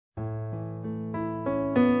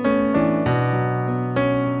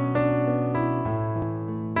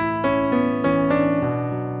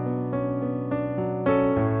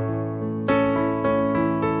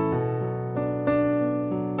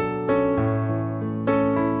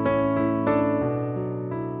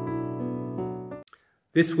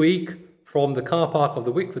This week, from the car park of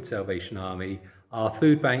the Wickford Salvation Army, our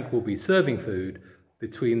food bank will be serving food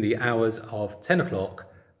between the hours of 10 o'clock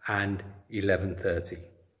and 11:30.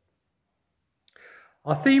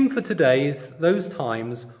 Our theme for today is those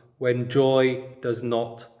times when joy does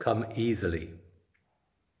not come easily.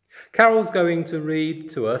 Carol's going to read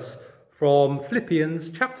to us from Philippians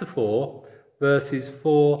chapter 4, verses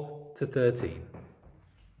 4 to 13.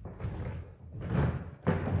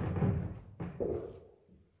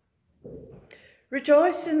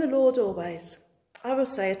 Rejoice in the Lord always. I will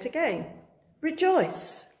say it again.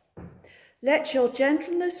 Rejoice. Let your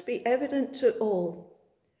gentleness be evident to all.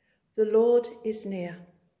 The Lord is near.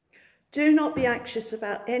 Do not be anxious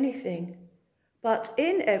about anything, but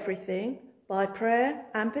in everything, by prayer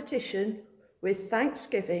and petition, with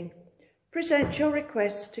thanksgiving, present your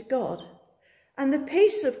requests to God, and the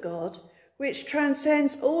peace of God, which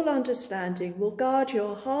transcends all understanding, will guard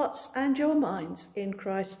your hearts and your minds in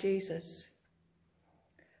Christ Jesus.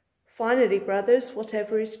 Finally, brothers,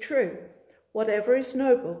 whatever is true, whatever is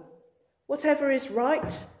noble, whatever is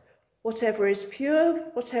right, whatever is pure,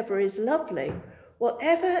 whatever is lovely,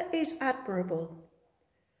 whatever is admirable,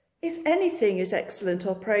 if anything is excellent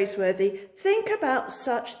or praiseworthy, think about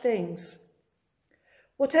such things.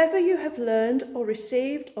 Whatever you have learned or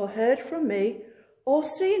received or heard from me or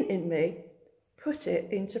seen in me, put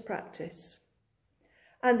it into practice,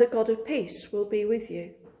 and the God of peace will be with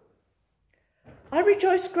you. I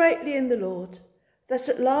rejoice greatly in the Lord that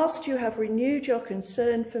at last you have renewed your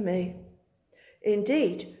concern for me.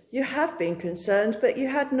 Indeed, you have been concerned, but you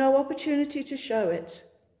had no opportunity to show it.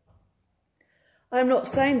 I am not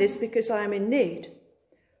saying this because I am in need,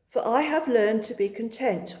 for I have learned to be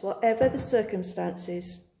content whatever the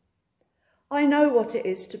circumstances. I know what it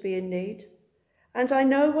is to be in need, and I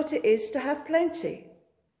know what it is to have plenty.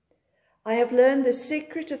 I have learned the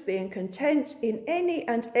secret of being content in any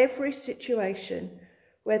and every situation,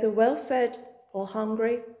 whether well-fed or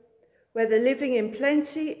hungry, whether living in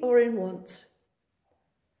plenty or in want.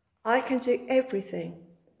 I can do everything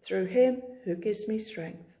through him who gives me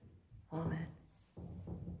strength. Amen.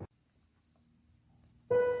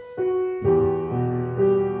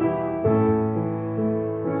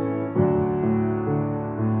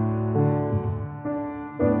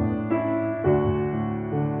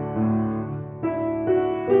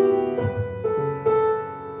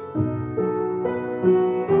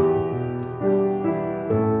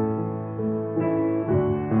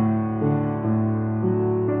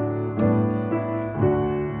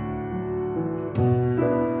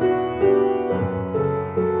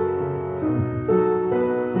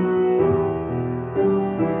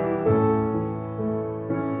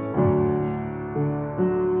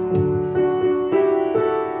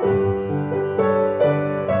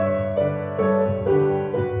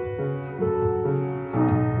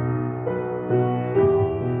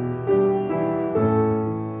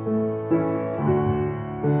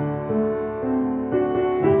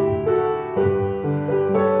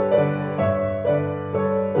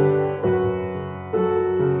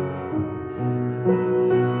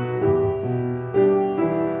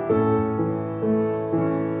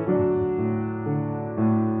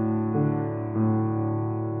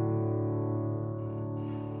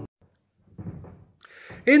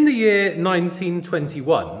 In the year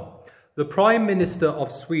 1921, the Prime Minister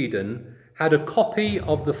of Sweden had a copy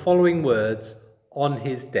of the following words on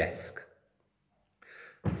his desk.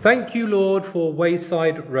 Thank you, Lord, for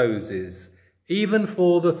wayside roses, even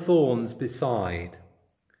for the thorns beside.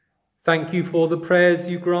 Thank you for the prayers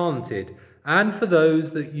you granted and for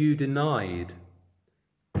those that you denied.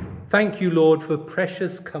 Thank you, Lord, for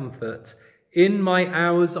precious comfort in my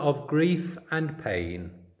hours of grief and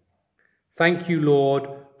pain. Thank you, Lord,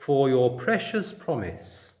 for your precious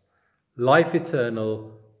promise. Life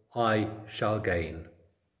eternal I shall gain.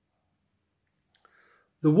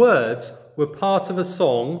 The words were part of a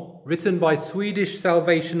song written by Swedish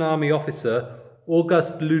Salvation Army officer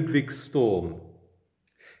August Ludwig Storm.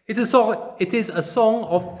 It is a song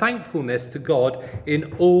of thankfulness to God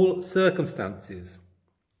in all circumstances.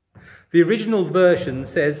 The original version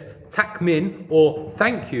says tack min, or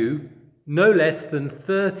thank you, no less than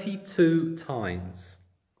 32 times.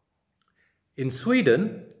 In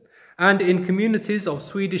Sweden, and in communities of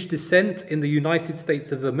Swedish descent in the United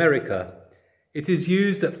States of America, it is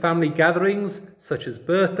used at family gatherings such as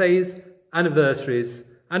birthdays, anniversaries,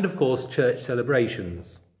 and of course church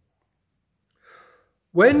celebrations.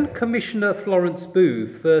 When Commissioner Florence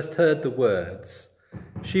Booth first heard the words,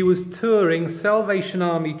 she was touring Salvation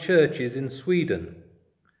Army churches in Sweden.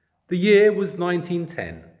 The year was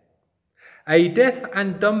 1910. A deaf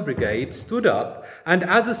and dumb brigade stood up and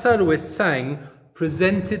as a soloist sang,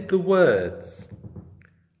 presented the words.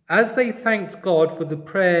 As they thanked God for the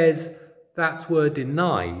prayers that were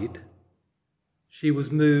denied, she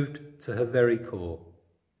was moved to her very core.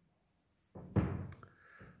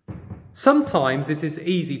 Sometimes it is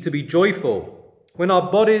easy to be joyful when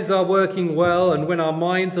our bodies are working well and when our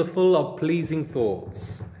minds are full of pleasing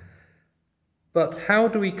thoughts. But how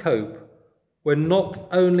do we cope when not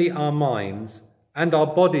only our minds and our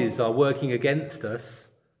bodies are working against us,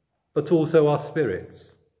 but also our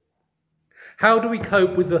spirits? How do we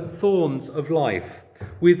cope with the thorns of life,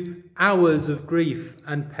 with hours of grief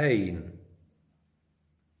and pain?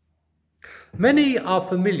 Many are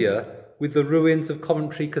familiar with the ruins of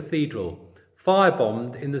Coventry Cathedral,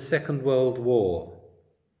 firebombed in the Second World War.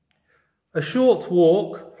 A short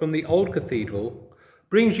walk from the old cathedral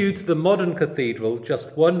brings you to the modern cathedral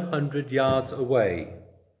just 100 yards away.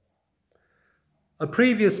 A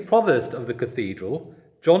previous provost of the cathedral,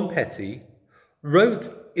 John Petty, wrote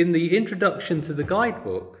in the introduction to the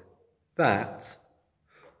guidebook that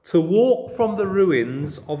to walk from the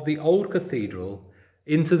ruins of the old cathedral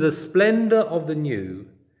into the splendour of the new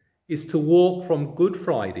is to walk from Good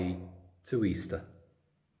Friday to Easter.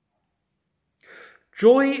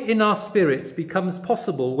 Joy in our spirits becomes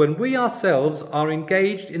possible when we ourselves are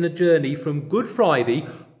engaged in a journey from Good Friday,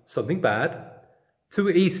 something bad,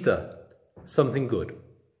 to Easter, something good.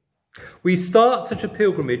 We start such a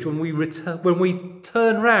pilgrimage when we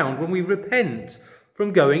turn round, when we repent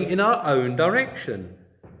from going in our own direction.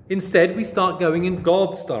 Instead, we start going in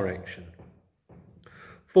God's direction.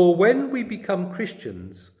 For when we become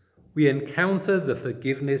Christians, we encounter the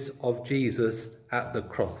forgiveness of Jesus at the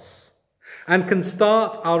cross and can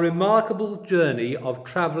start our remarkable journey of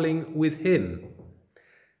travelling with him.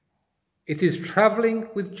 It is travelling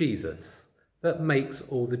with Jesus that makes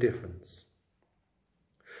all the difference.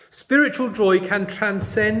 Spiritual joy can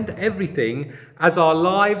transcend everything as our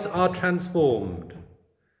lives are transformed.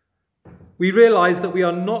 We realise that we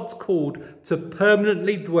are not called to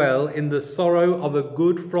permanently dwell in the sorrow of a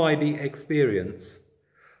Good Friday experience,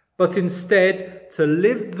 but instead to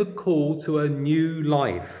live the call to a new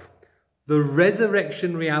life, the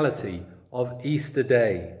resurrection reality of Easter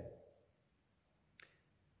Day.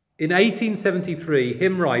 In 1873,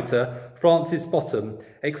 hymn writer Francis Bottom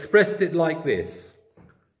expressed it like this: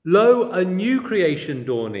 "Lo, a new creation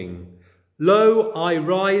dawning. Lo, I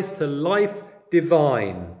rise to life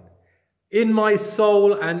divine. In my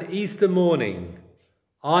soul an Easter morning.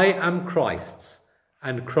 I am Christ's,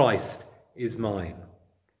 and Christ is mine."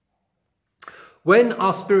 When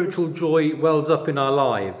our spiritual joy wells up in our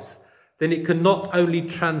lives, then it can not only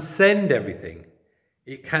transcend everything,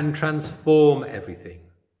 it can transform everything.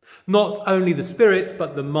 Not only the spirit,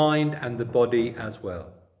 but the mind and the body as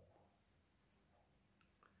well.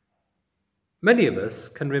 Many of us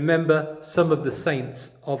can remember some of the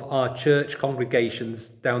saints of our church congregations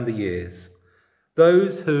down the years,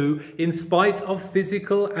 those who, in spite of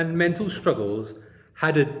physical and mental struggles,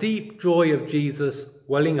 had a deep joy of Jesus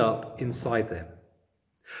welling up inside them.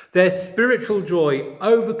 Their spiritual joy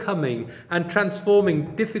overcoming and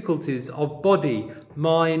transforming difficulties of body,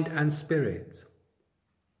 mind and spirit.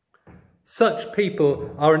 Such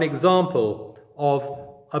people are an example of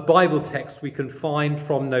a Bible text we can find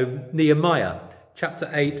from Nehemiah, chapter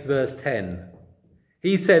 8, verse 10.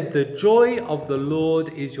 He said, "The joy of the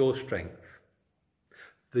Lord is your strength."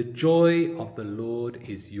 The joy of the Lord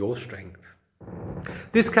is your strength.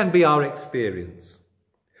 This can be our experience.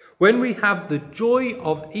 When we have the joy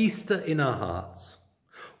of Easter in our hearts,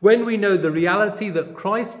 when we know the reality that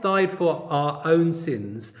Christ died for our own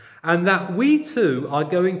sins and that we too are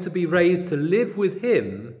going to be raised to live with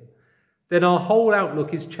him, then our whole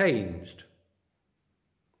outlook is changed.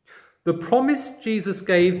 The promise Jesus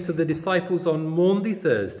gave to the disciples on Maundy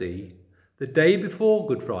Thursday, the day before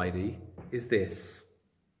Good Friday, is this: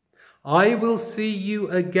 "I will see you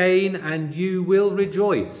again and you will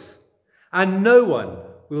rejoice, and no one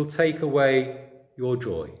will take away your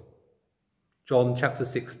joy." John chapter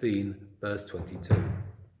 16, verse 22.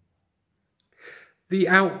 The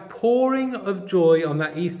outpouring of joy on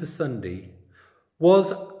that Easter Sunday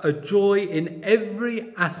was a joy in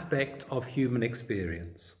every aspect of human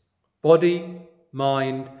experience: body,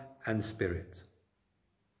 mind and spirit.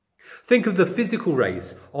 Think of the physical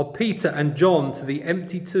race of Peter and John to the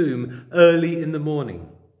empty tomb early in the morning.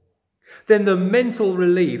 Then the mental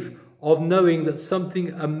relief of knowing that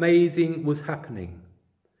something amazing was happening.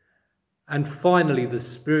 And finally, the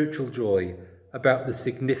spiritual joy about the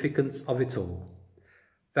significance of it all,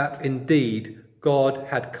 that indeed God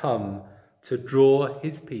had come to draw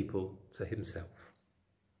his people to himself.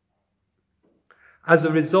 As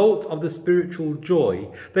a result of the spiritual joy,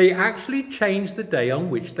 they actually changed the day on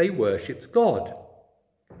which they worshipped God.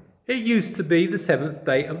 It used to be the seventh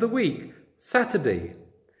day of the week, Saturday,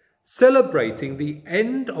 celebrating the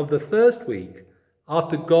end of the first week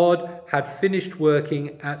after God had finished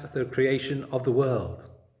working at the creation of the world.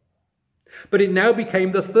 But it now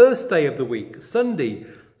became the first day of the week, Sunday,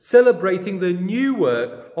 celebrating the new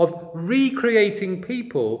work of recreating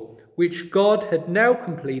people which God had now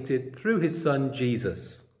completed through his Son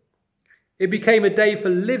Jesus. It became a day for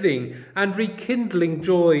living and rekindling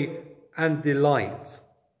joy and delight.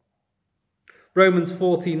 Romans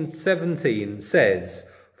 14:17 says,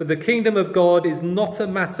 "For the kingdom of God is not a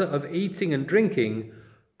matter of eating and drinking,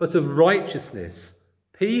 but of righteousness,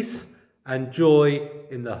 peace, and joy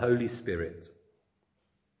in the Holy Spirit."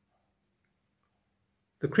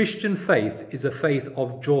 The Christian faith is a faith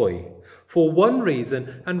of joy, for one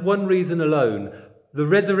reason and one reason alone: the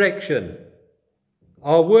resurrection.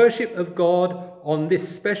 Our worship of God on this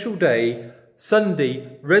special day,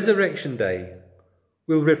 Sunday, Resurrection Day,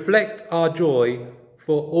 will reflect our joy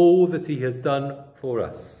for all that he has done for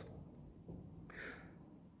us.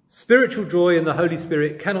 Spiritual joy and the Holy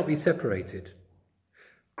Spirit cannot be separated.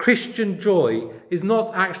 Christian joy is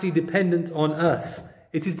not actually dependent on us.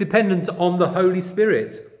 It is dependent on the Holy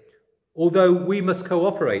Spirit, although we must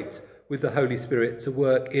cooperate with the Holy Spirit to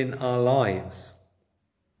work in our lives.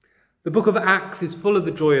 The book of Acts is full of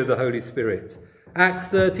the joy of the Holy Spirit. Acts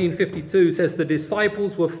 13:52 says the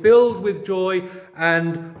disciples were filled with joy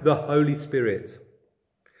and the Holy Spirit.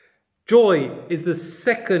 Joy is the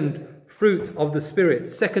second fruit of the Spirit,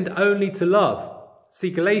 second only to love. See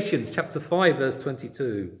Galatians chapter 5 verse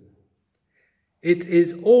 22. It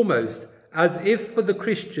is almost as if for the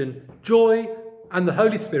Christian, joy and the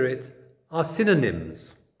Holy Spirit are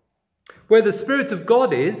synonyms. Where the Spirit of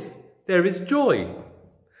God is, there is joy.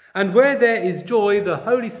 And where there is joy, the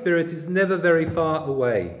Holy Spirit is never very far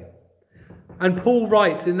away. And Paul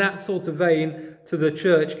writes in that sort of vein to the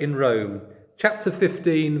church in Rome, chapter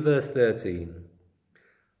 15, verse 13.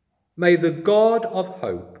 "May the God of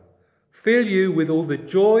hope fill you with all the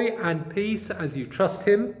joy and peace as you trust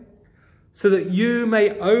him, so that you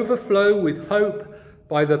may overflow with hope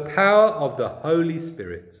by the power of the Holy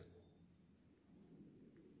Spirit."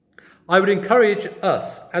 I would encourage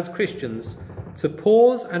us as Christians to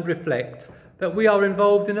pause and reflect that we are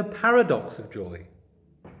involved in a paradox of joy.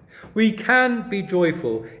 We can be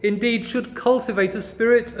joyful, indeed should cultivate a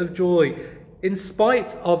spirit of joy in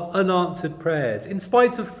spite of unanswered prayers, in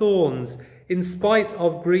spite of thorns, in spite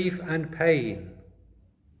of grief and pain.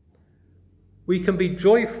 We can be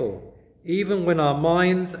joyful even when our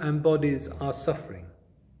minds and bodies are suffering.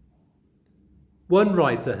 One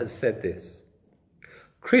writer has said this: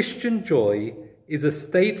 Christian joy is a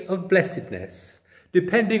state of blessedness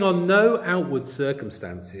depending on no outward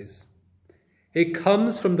circumstances. It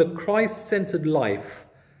comes from the Christ-centered life,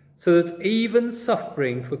 so that even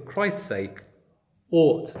suffering for Christ's sake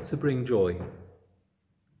ought to bring joy.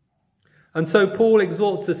 And so Paul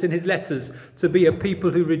exhorts us in his letters to be a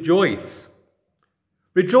people who rejoice.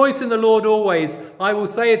 Rejoice in the Lord always. I will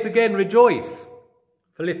say it again, rejoice.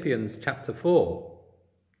 Philippians chapter 4.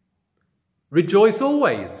 Rejoice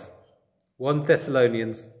always. 1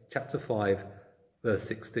 Thessalonians chapter 5, verse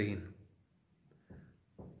 16.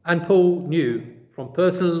 And Paul knew from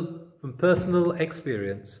personal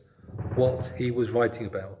experience what he was writing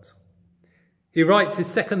about. He writes his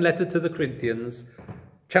second letter to the Corinthians,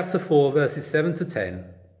 chapter 4, verses 7 to 10.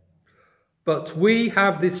 "But we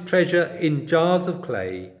have this treasure in jars of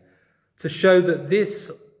clay, to show that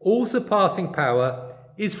this all-surpassing power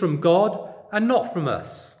is from God and not from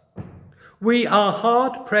us. We are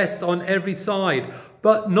hard-pressed on every side,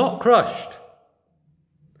 but not crushed.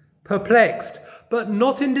 Perplexed, but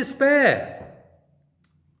not in despair.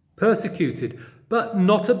 Persecuted, but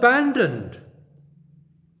not abandoned.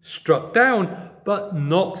 Struck down, but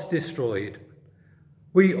not destroyed.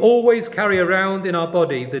 We always carry around in our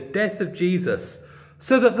body the death of Jesus,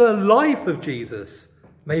 so that the life of Jesus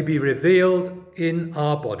may be revealed in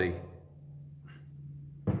our body."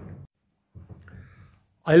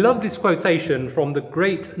 I love this quotation from the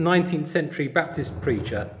great 19th century Baptist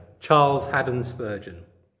preacher, Charles Haddon Spurgeon.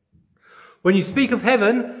 "When you speak of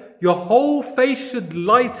heaven, your whole face should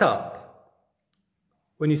light up.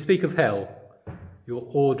 When you speak of hell, your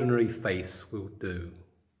ordinary face will do."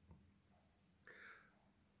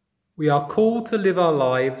 We are called to live our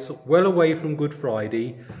lives well away from Good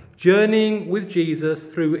Friday, journeying with Jesus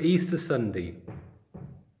through Easter Sunday.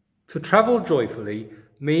 To travel joyfully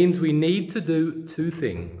means we need to do two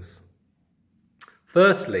things.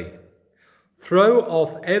 Firstly, throw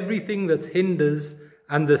off everything that hinders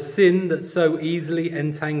and the sin that so easily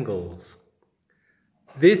entangles.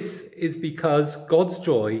 This is because God's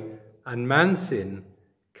joy and man's sin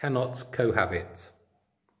cannot cohabit.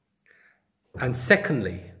 And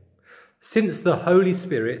secondly, since the Holy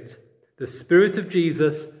Spirit, the Spirit of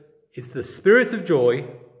Jesus, is the Spirit of joy,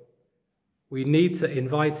 we need to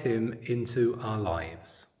invite him into our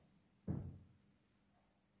lives.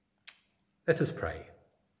 Let us pray.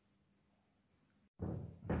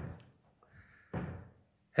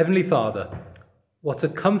 Heavenly Father, what a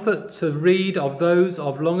comfort to read of those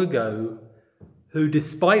of long ago who,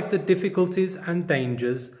 despite the difficulties and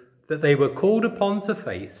dangers that they were called upon to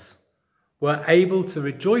face, were able to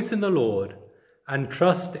rejoice in the Lord and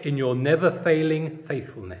trust in your never-failing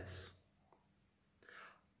faithfulness.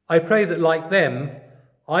 I pray that, like them,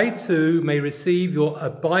 I too may receive your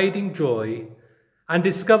abiding joy and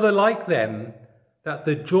discover, like them, that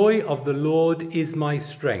the joy of the Lord is my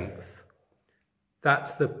strength,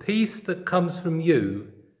 that the peace that comes from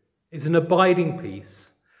you is an abiding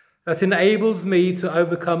peace that enables me to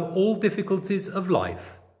overcome all difficulties of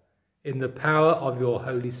life in the power of your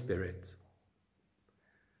Holy Spirit.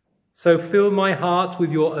 So fill my heart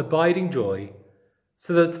with your abiding joy,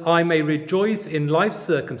 so that I may rejoice in life's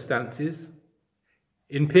circumstances,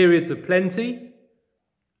 in periods of plenty,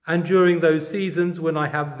 and during those seasons when I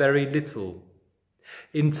have very little,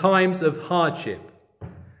 in times of hardship,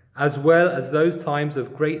 as well as those times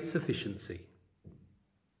of great sufficiency.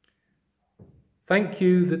 Thank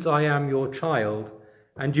you that I am your child,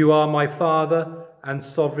 and you are my Father and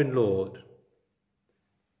sovereign Lord.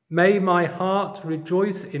 May my heart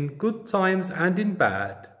rejoice in good times and in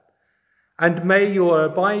bad, and may your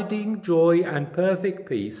abiding joy and perfect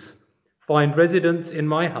peace find residence in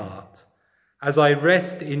my heart as I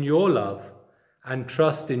rest in your love and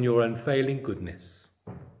trust in your unfailing goodness.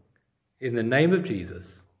 In the name of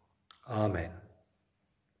Jesus, Amen.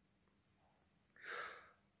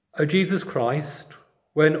 O Jesus Christ,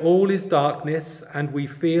 when all is darkness and we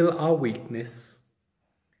feel our weakness,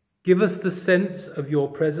 give us the sense of your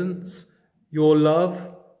presence, your love,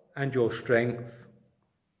 and your strength.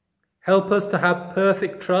 Help us to have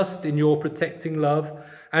perfect trust in your protecting love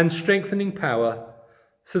and strengthening power,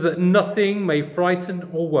 so that nothing may frighten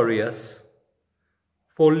or worry us.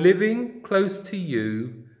 For living close to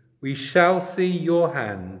you, we shall see your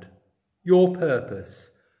hand, your purpose,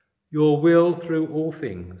 your will through all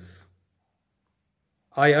things.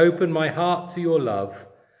 I open my heart to your love,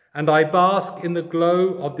 and I bask in the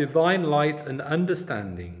glow of divine light and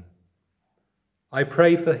understanding. I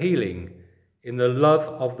pray for healing in the love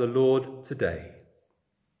of the Lord today.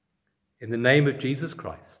 In the name of Jesus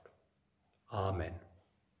Christ, Amen.